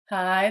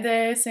Hi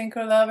there,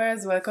 synchro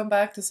lovers! Welcome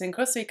back to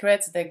Synchro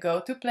Secrets, the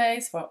go-to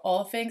place for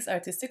all things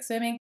artistic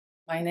swimming.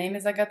 My name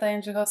is Agata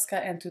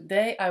Jędrzejowska, and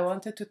today I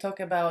wanted to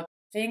talk about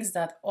things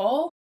that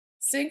all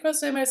synchro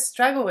swimmers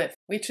struggle with,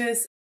 which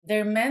is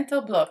their mental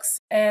blocks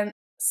and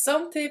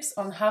some tips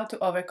on how to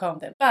overcome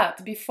them.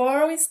 But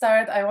before we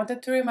start, I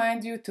wanted to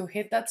remind you to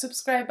hit that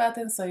subscribe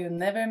button so you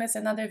never miss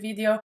another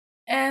video,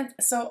 and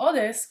so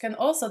others can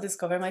also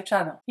discover my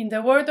channel. In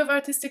the world of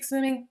artistic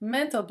swimming,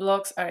 mental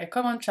blocks are a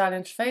common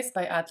challenge faced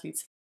by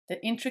athletes.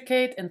 The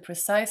intricate and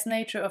precise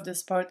nature of the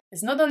sport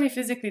is not only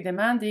physically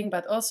demanding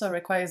but also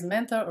requires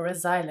mental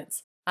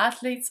resilience.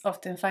 Athletes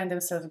often find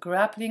themselves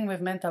grappling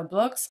with mental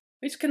blocks,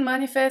 which can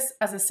manifest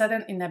as a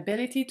sudden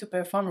inability to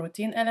perform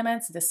routine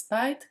elements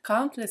despite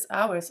countless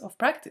hours of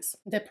practice.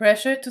 The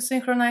pressure to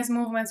synchronize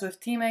movements with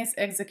teammates,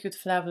 execute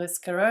flawless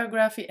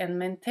choreography, and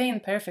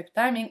maintain perfect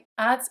timing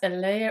adds a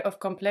layer of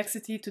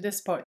complexity to the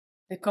sport.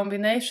 The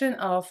combination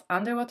of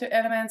underwater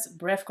elements,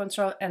 breath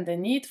control, and the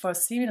need for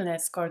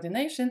seamless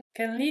coordination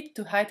can lead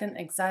to heightened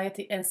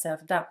anxiety and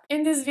self-doubt.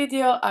 In this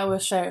video, I will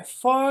share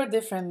 4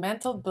 different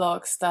mental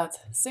blocks that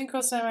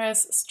synchro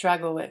swimmers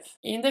struggle with.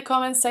 In the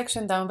comment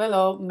section down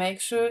below, make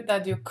sure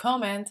that you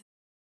comment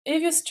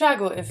if you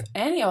struggle with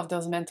any of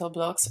those mental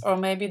blocks, or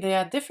maybe there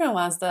are different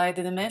ones that I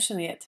didn't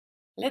mention yet.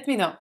 Let me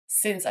know.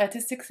 Since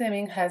artistic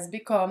swimming has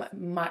become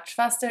much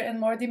faster and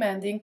more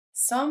demanding,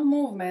 some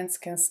movements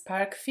can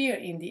spark fear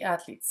in the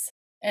athletes.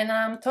 And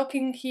I'm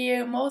talking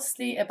here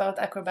mostly about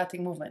acrobatic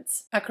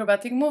movements.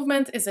 Acrobatic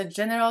movement is a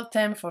general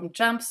term for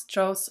jumps,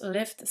 throws,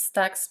 lifts,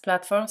 stacks,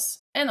 platforms,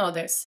 and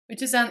others,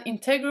 which is an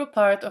integral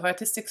part of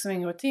artistic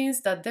swimming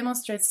routines that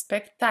demonstrate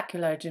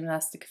spectacular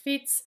gymnastic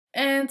feats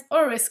and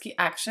or risky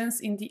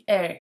actions in the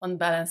air, on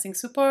balancing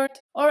support,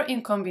 or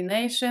in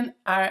combination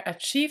are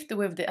achieved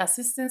with the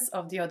assistance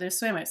of the other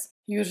swimmers.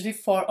 Usually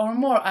 4 or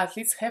more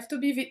athletes have to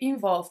be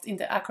involved in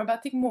the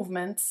acrobatic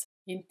movements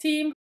in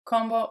team,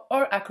 combo,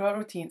 or acro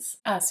routines.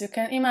 As you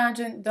can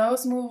imagine,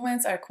 those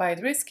movements are quite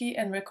risky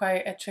and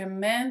require a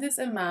tremendous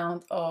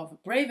amount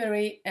of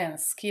bravery and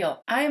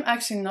skill. I am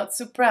actually not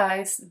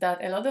surprised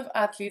that a lot of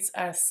athletes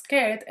are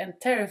scared and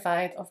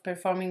terrified of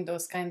performing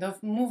those kind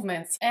of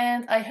movements.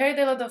 And I heard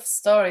a lot of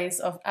stories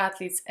of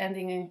athletes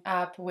ending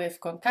up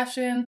with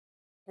concussion,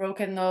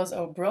 broken nose,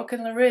 or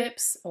broken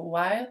ribs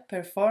while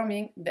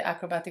performing the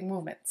acrobatic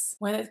movements.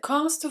 When it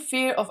comes to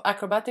fear of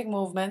acrobatic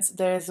movements,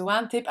 there is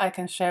one tip I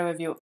can share with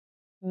you.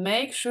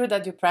 Make sure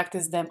that you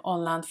practice them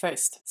on land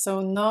first.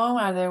 So no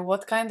matter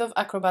what kind of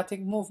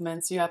acrobatic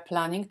movements you are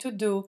planning to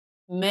do,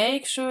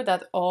 make sure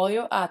that all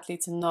your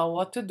athletes know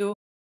what to do,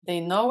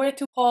 they know where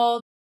to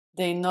hold,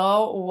 they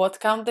know what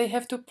count they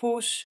have to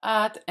push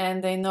at,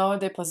 and they know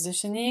the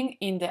positioning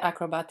in the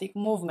acrobatic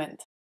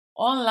movement.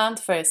 On land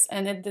first,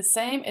 and at the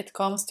same it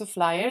comes to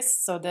flyers,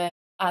 so the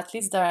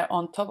athletes that are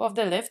on top of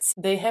the lifts,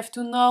 they have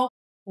to know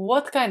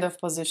what kind of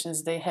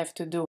positions they have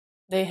to do.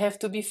 They have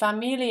to be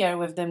familiar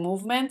with the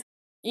movement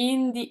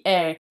in the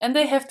air, and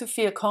they have to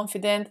feel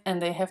confident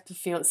and they have to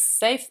feel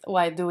safe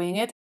while doing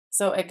it.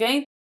 So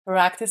again,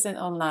 practice it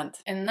on land.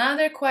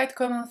 Another quite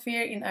common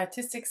fear in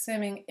artistic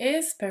swimming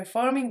is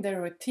performing the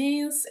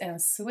routines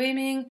and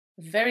swimming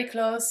very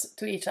close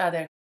to each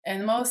other,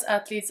 and most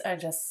athletes are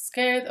just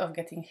scared of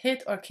getting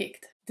hit or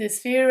kicked. This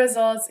fear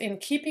results in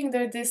keeping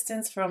their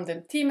distance from their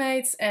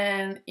teammates,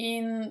 and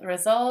in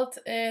result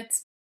it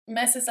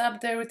messes up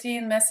the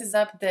routine, messes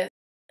up the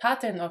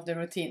pattern of the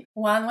routine.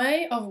 One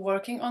way of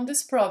working on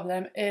this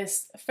problem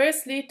is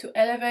firstly to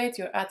elevate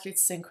your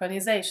athletes'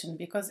 synchronization,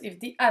 because if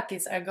the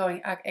athletes are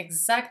going at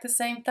exact the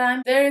same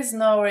time, there is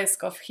no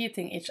risk of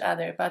hitting each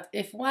other. But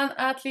if one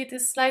athlete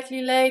is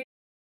slightly late,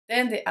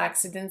 then the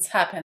accidents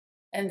happen.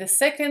 And the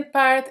second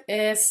part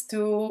is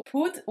to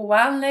put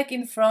one leg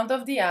in front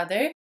of the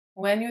other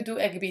when you do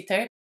egg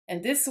beater.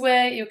 And this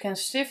way you can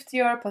shift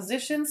your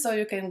position so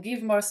you can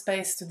give more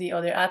space to the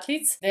other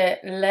athletes. The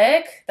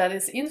leg that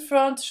is in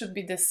front should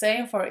be the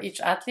same for each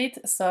athlete,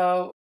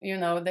 so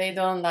they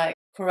don't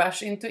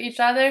crush into each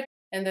other,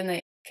 and then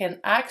they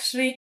can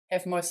actually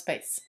have more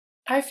space.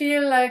 I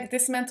feel like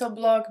this mental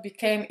block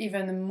became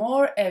even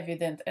more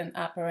evident and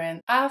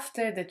apparent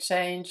after the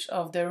change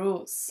of the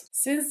rules.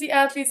 Since the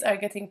athletes are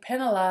getting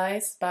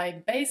penalized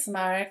by base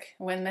mark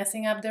when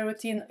messing up the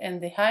routine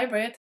and the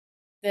hybrid,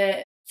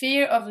 the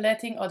fear of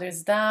letting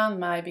others down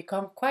might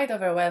become quite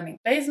overwhelming.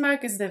 Base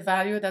mark is the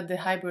value that the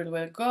hybrid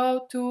will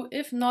go to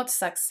if not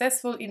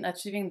successful in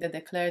achieving the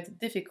declared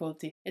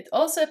difficulty. It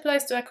also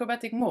applies to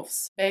acrobatic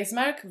moves. Base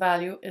mark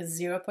value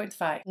is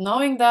 0.5.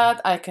 Knowing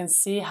that, I can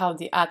see how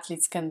the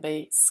athletes can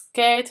be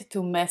scared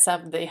to mess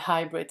up the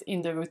hybrid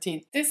in the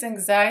routine. This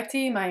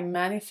anxiety might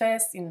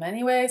manifest in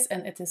many ways,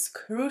 and it is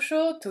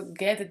crucial to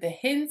get the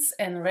hints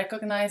and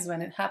recognize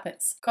when it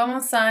happens.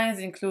 Common signs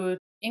include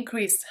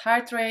increased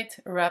heart rate,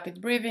 rapid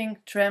breathing,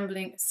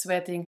 trembling,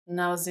 sweating,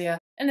 nausea,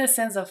 and a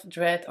sense of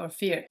dread or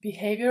fear.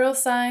 Behavioral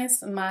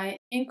signs might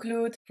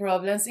include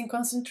problems in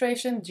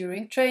concentration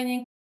during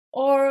training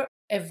or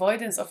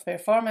avoidance of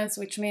performance,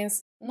 which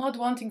means not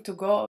wanting to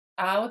go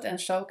out and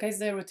showcase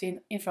their routine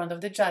in front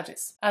of the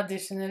judges.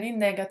 Additionally,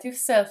 negative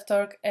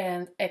self-talk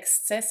and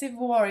excessive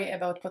worry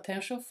about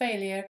potential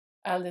failure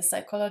are the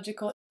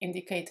psychological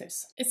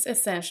indicators. It's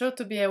essential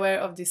to be aware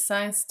of these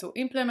signs to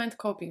implement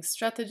coping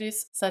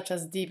strategies such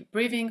as deep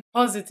breathing,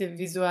 positive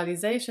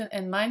visualization,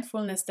 and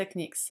mindfulness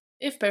techniques.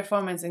 If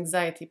performance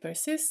anxiety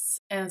persists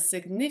and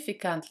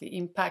significantly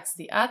impacts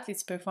the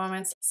athlete's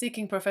performance,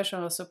 seeking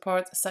professional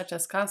support such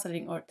as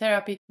counseling or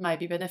therapy might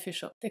be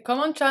beneficial. The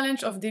common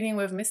challenge of dealing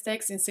with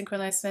mistakes in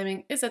synchronized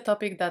swimming is a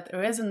topic that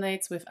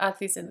resonates with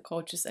athletes and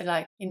coaches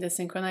alike. In the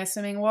synchronized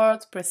swimming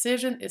world,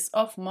 precision is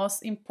of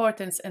most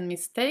importance, and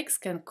mistakes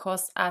can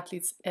cost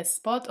athletes a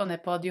spot on a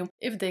podium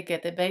if they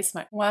get a base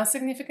mark. One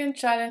significant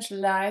challenge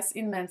lies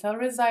in mental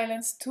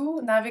resilience to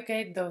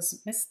navigate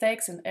those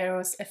mistakes and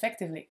errors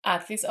effectively.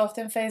 Athletes often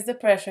face the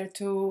pressure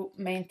to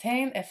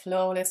maintain a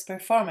flawless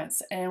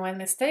performance, and when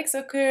mistakes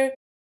occur,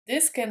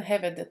 this can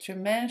have a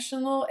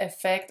detrimental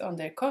effect on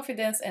their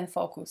confidence and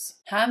focus.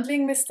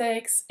 Handling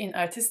mistakes in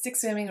artistic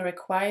swimming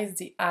requires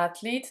the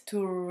athlete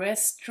to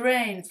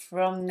restrain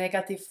from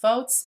negative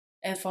thoughts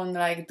and from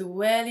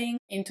dwelling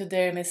into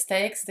their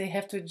mistakes. They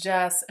have to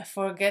just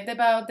forget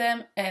about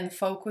them and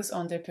focus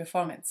on their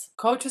performance.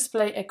 Coaches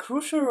play a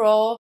crucial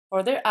role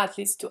for their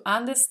athletes to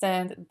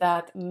understand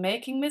that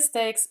making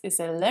mistakes is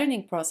a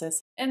learning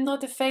process and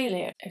not a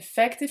failure.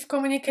 Effective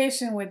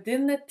communication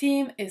within the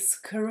team is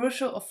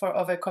crucial for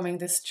overcoming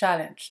this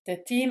challenge. The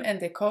team and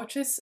the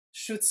coaches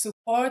should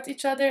support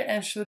each other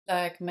and should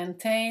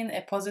maintain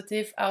a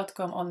positive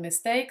outcome on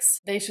mistakes.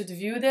 They should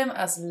view them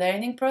as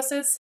learning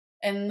process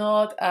and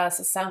not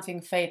as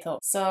something fatal.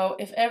 So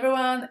if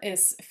everyone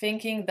is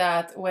thinking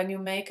that when you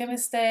make a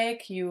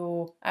mistake,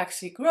 you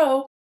actually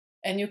grow,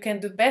 and you can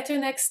do better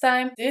next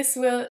time, this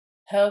will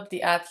help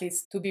the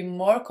athletes to be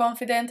more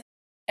confident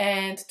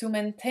and to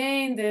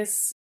maintain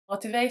this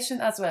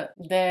motivation as well.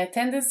 The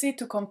tendency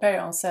to compare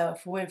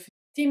ourselves with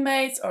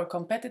teammates or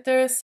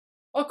competitors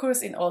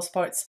occurs in all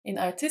sports. In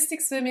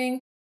artistic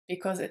swimming,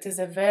 because it is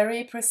a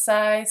very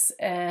precise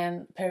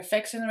and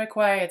perfection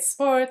required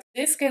sport,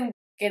 this can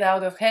get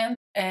out of hand,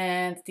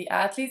 and the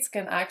athletes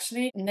can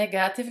actually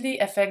negatively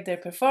affect their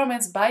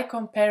performance by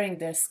comparing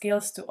their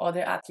skills to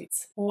other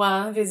athletes.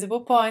 One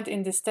visible point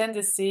in this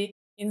tendency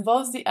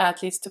involves the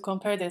athletes to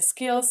compare their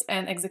skills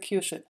and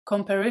execution.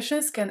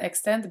 Comparisons can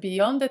extend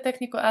beyond the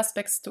technical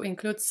aspects to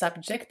include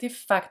subjective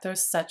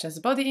factors such as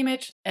body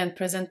image and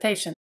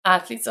presentation.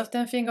 Athletes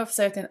often think of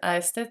certain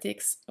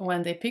aesthetics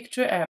when they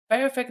picture a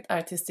perfect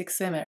artistic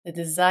swimmer. The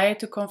desire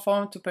to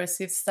conform to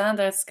perceived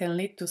standards can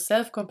lead to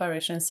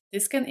self-comparisons.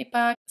 This can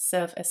impact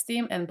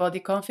self-esteem and body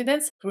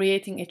confidence,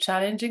 creating a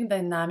challenging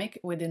dynamic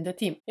within the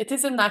team. It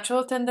is a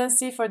natural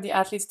tendency for the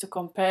athletes to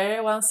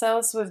compare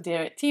oneself with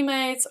their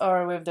teammates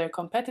or with their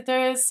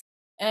competitors.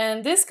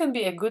 And this can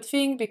be a good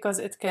thing because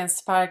it can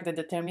spark the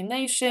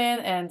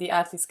determination and the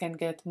athletes can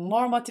get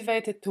more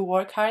motivated to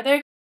work harder.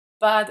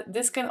 But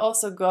this can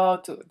also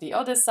go to the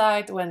other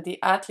side when the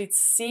athletes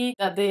see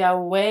that they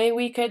are way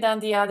weaker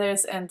than the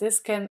others, and this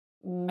can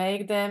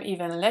make them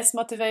even less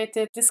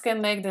motivated. This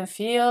can make them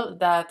feel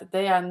that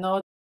they are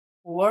not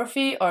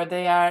worthy or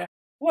they are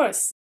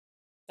worse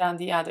than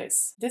the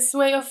others. This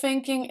way of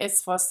thinking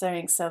is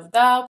fostering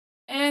self-doubt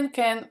and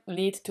can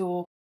lead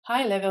to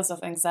high levels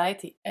of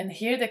anxiety. And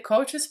here the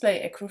coaches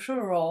play a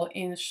crucial role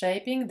in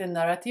shaping the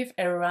narrative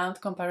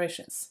around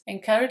comparisons.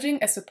 Encouraging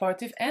a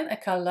supportive and a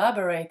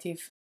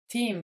collaborative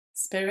team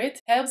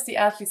spirit helps the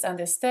athletes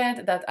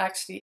understand that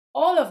actually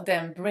all of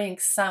them bring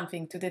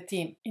something to the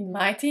team. In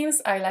my teams,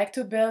 I like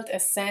to build a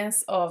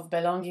sense of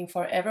belonging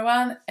for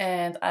everyone,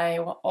 and I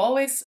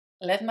always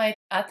let my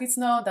athletes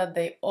know that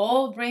they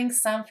all bring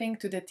something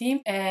to the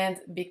team, and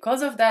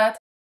because of that,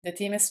 the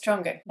team is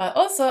stronger. But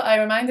also, I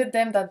reminded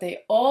them that they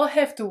all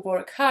have to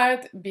work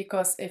hard,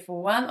 because if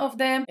one of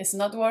them is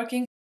not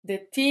working, the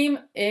team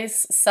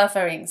is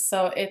suffering.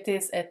 So it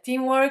is a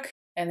teamwork,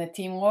 and a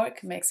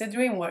teamwork makes a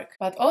dream work.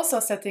 But also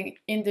setting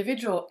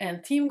individual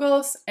and team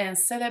goals and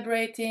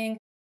celebrating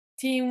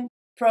team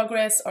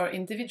progress or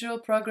individual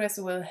progress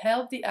will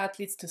help the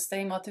athletes to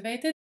stay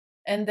motivated,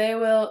 and they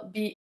will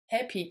be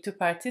happy to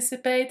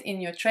participate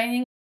in your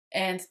training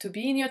and to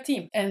be in your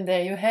team. And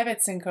there you have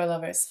it, synchro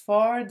lovers,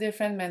 4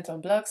 different mental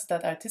blocks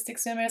that artistic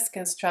swimmers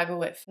can struggle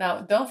with.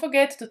 Now, don't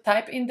forget to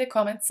type in the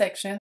comment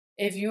section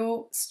if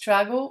you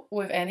struggle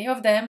with any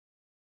of them,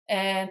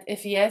 and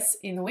if yes,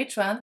 in which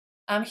one.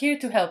 I'm here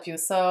to help you,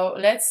 so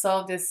let's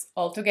solve this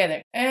all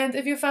together. And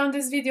if you found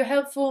this video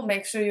helpful,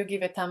 make sure you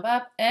give a thumb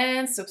up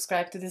and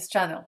subscribe to this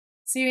channel.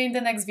 See you in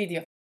the next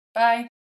video. Bye!